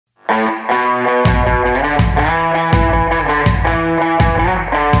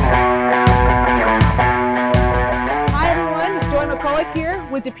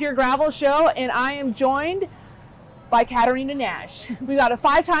Pure Gravel Show, and I am joined by Katerina Nash. We got a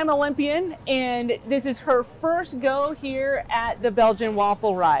 5-time Olympian, and this is her first go here at the Belgian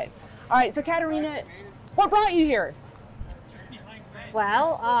Waffle ride. All right, so Katerina, what brought you here?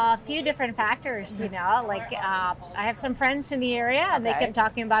 Well, a few different factors, you know, like I have some friends in the area and they kept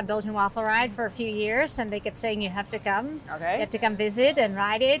talking about Belgian Waffle Ride for a few years and they kept saying you have to come, you have to come visit and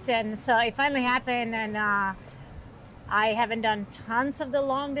ride it. And so it finally happened, and I haven't done tons of the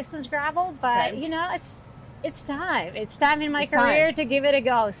long distance gravel, but you know, it's time. It's time in my career to give it a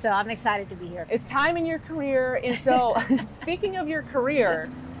go. So I'm excited to be here. It's time in your career. And so speaking of your career,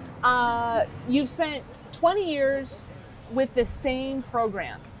 you've spent 20 years with the same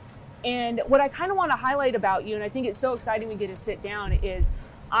program. And what I kind of want to highlight about you, and I think it's so exciting we get to sit down, is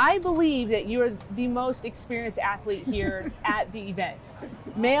I believe that you're the most experienced athlete here at the event.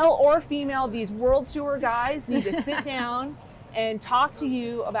 Male or female, these world tour guys need to sit down and talk to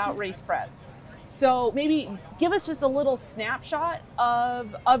you about race prep. So maybe give us just a little snapshot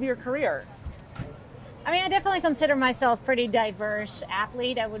of your career. I mean, I definitely consider myself pretty diverse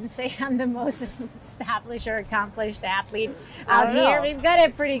athlete. I wouldn't say I'm the most established or accomplished athlete out here. We've got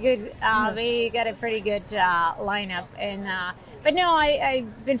a pretty good, lineup. And but no,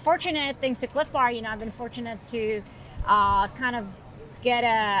 I've been fortunate, thanks to Cliff Bar. You know, I've been fortunate to kind of get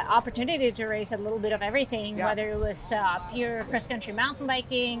an opportunity to race a little bit of everything, whether it was pure cross-country mountain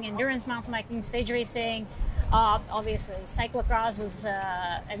biking, endurance mountain biking, stage racing. Obviously, cyclocross was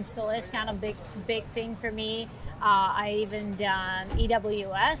and still is kind of big thing for me. I even done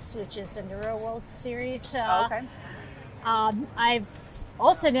EWS, which is Enduro World Series. I've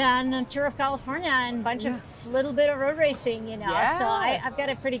also done a Tour of California and a bunch of little bit of road racing, you know. So I've got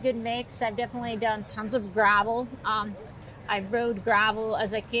a pretty good mix. I've definitely done tons of gravel. I rode gravel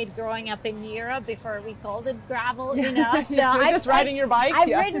as a kid growing up in Europe before we called it gravel, you know. So I'm just riding your bike. I've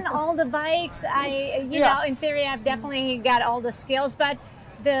ridden all the bikes. You know, in theory, I've definitely got all the skills, but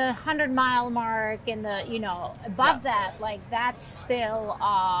the 100-mile mark and the, you know, above that, like that's still,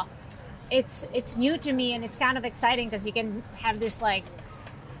 it's new to me, and it's kind of exciting because you can have this like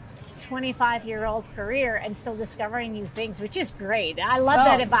 25-year-old career and still discovering new things, which is great. I love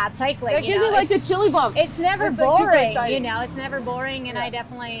that about cycling. That gives me like the chili bumps. It's never boring, you know. It's never boring, and I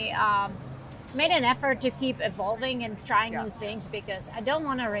definitely made an effort to keep evolving and trying new things because I don't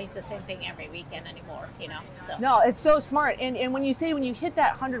want to race the same thing every weekend anymore, you know. So no, it's so smart. And when you hit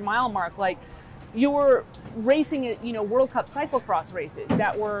that 100-mile mark, like you were racing at, you know, World Cup cyclocross races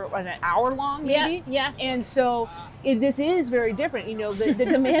that were an hour long, maybe. And so this is very different. You know, the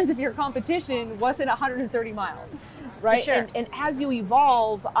demands of your competition wasn't 130 miles, right? Sure. And as you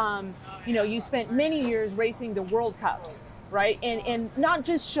evolve, you know, you spent many years racing the World Cups, right? And not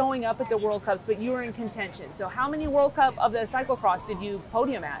just showing up at the World Cups, but you were in contention. So how many World Cup of the cyclocross did you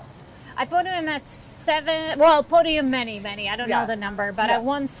podium at? I podium at 7, well, podium many. I don't know the number, but I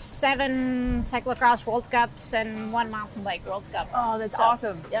won 7 cyclocross World Cups and 1 mountain bike World Cup. Oh, that's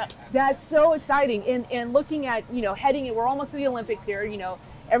awesome. Yeah. That's so exciting. And looking at, you know, we're almost to the Olympics here, you know,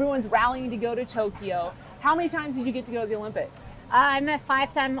 everyone's rallying to go to Tokyo. How many times did you get to go to the Olympics? I'm a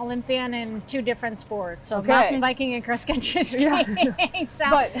 5-time Olympian in 2 different sports, so mountain biking and cross-country skiing. So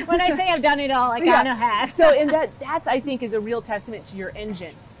but when I say I've done it all, I kind of have. So, and that's I think is a real testament to your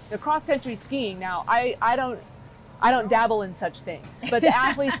engine. The cross-country skiing, now I don't dabble in such things, but the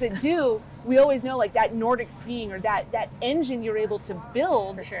athletes that do, we always know like that Nordic skiing or that engine you're able to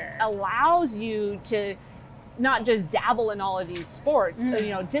build allows you to not just dabble in all of these sports,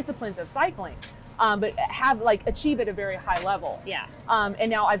 you know, disciplines of cycling, but achieve at a very high level.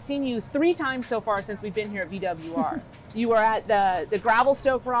 And now I've seen you 3 times so far since we've been here at VWR. You were at the gravel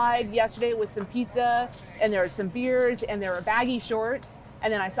stoke ride yesterday with some pizza, and there were some beers, and there were baggy shorts.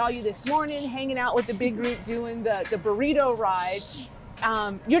 And then I saw you this morning hanging out with the big group doing the burrito ride.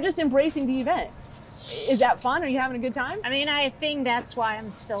 You're just embracing the event. Is that fun? Are you having a good time? I mean, I think that's why I'm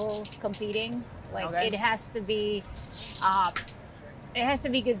still competing. Like it has to be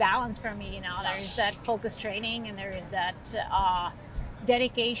good balance for me, you know. There's that focused training and there is that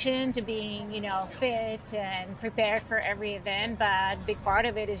dedication to being, you know, fit and prepared for every event. But a big part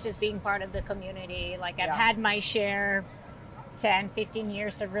of it is just being part of the community. Like I've had my share 10, 15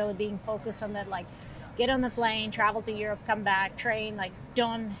 years of really being focused on that, like get on the plane, travel to Europe, come back, train, like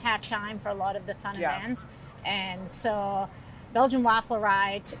don't have time for a lot of the fun events. And so Belgian Waffle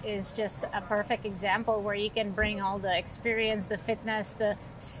Ride is just a perfect example where you can bring all the experience, the fitness, the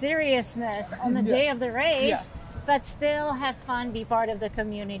seriousness on the day of the race but still have fun, be part of the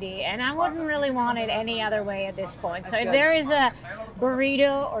community. And I wouldn't really want it any other way at this point. So if there is a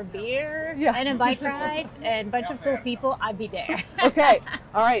burrito or beer and a bike ride and a bunch of cool people, I'd be there. Okay.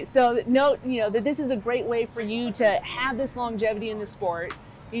 All right. So note, that this is a great way for you to have this longevity in the sport,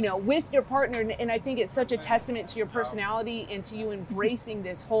 with your partner. And I think it's such a testament to your personality and to you embracing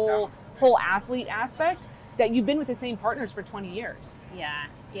this whole athlete aspect that you've been with the same partners for 20 years. Yeah.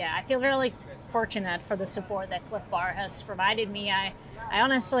 I feel really fortunate for the support that Cliff Bar has provided me. I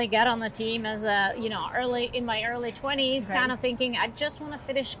honestly got on the team as early in my early 20s, kind of thinking I just want to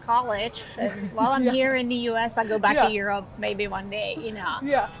finish college. And while I'm here in the U.S., I'll go back to Europe maybe one day,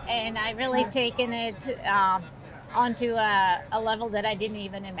 And I really taken it onto a level that I didn't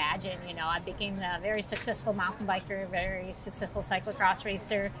even imagine. I became a very successful mountain biker, very successful cyclocross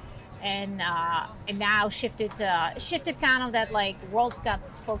racer. And now shifted kind of that like World Cup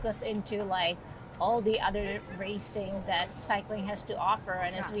focus into like all the other racing that cycling has to offer.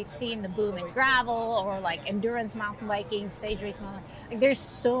 And as we've seen, the boom in gravel or like endurance mountain biking, stage race mountain, like there's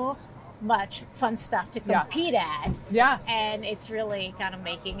so much fun stuff to compete at. Yeah. And it's really kind of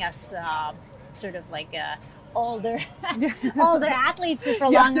making us sort of like older athletes to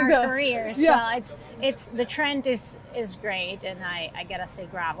prolong our careers. So it's the trend is great, and I gotta say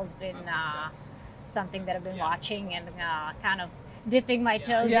gravel's been something that I've been watching and kind of dipping my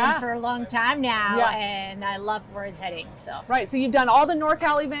toes in for a long time now, and I love where it's heading. So so you've done all the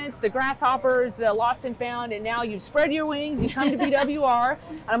NorCal events, the Grasshoppers, the Lost and Found, and now you've spread your wings, you come to BWR,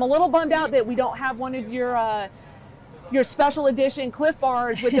 and I'm a little bummed out that we don't have one of your special edition Cliff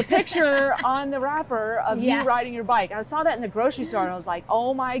Bars with the picture on the wrapper of you riding your bike. I saw that in the grocery store and I was like,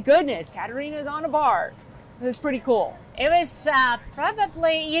 oh my goodness, Katerina's on a bar. It's pretty cool. It was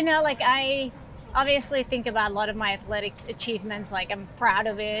probably, I obviously think about a lot of my athletic achievements, like I'm proud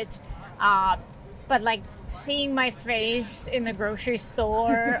of it. But like seeing my face in the grocery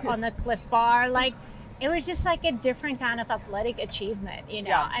store on the Cliff Bar, like it was just like a different kind of athletic achievement, and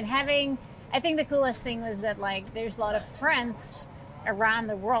I think the coolest thing was that like there's a lot of friends around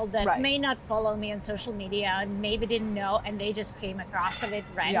the world that may not follow me on social media and maybe didn't know, and they just came across of it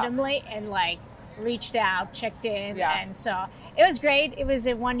randomly and like reached out, checked in, and so it was great. It was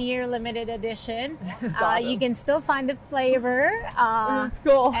a 1-year limited edition. Awesome. You can still find the flavor. That's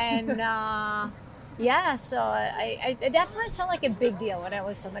cool. And so I definitely felt like a big deal when I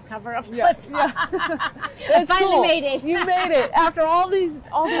was on the cover of Cliff. I finally made it. You made it after all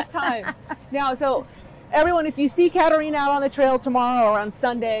this time. Now, so everyone, if you see Katerina out on the trail tomorrow or on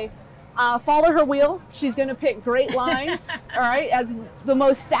Sunday, follow her wheel. She's going to pick great lines. All right, as the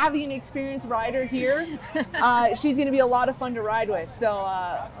most savvy and experienced rider here, she's going to be a lot of fun to ride with. So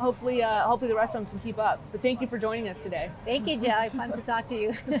hopefully the rest of them can keep up. But thank you for joining us today. Thank you, Joe. Fun to talk to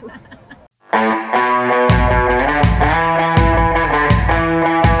you.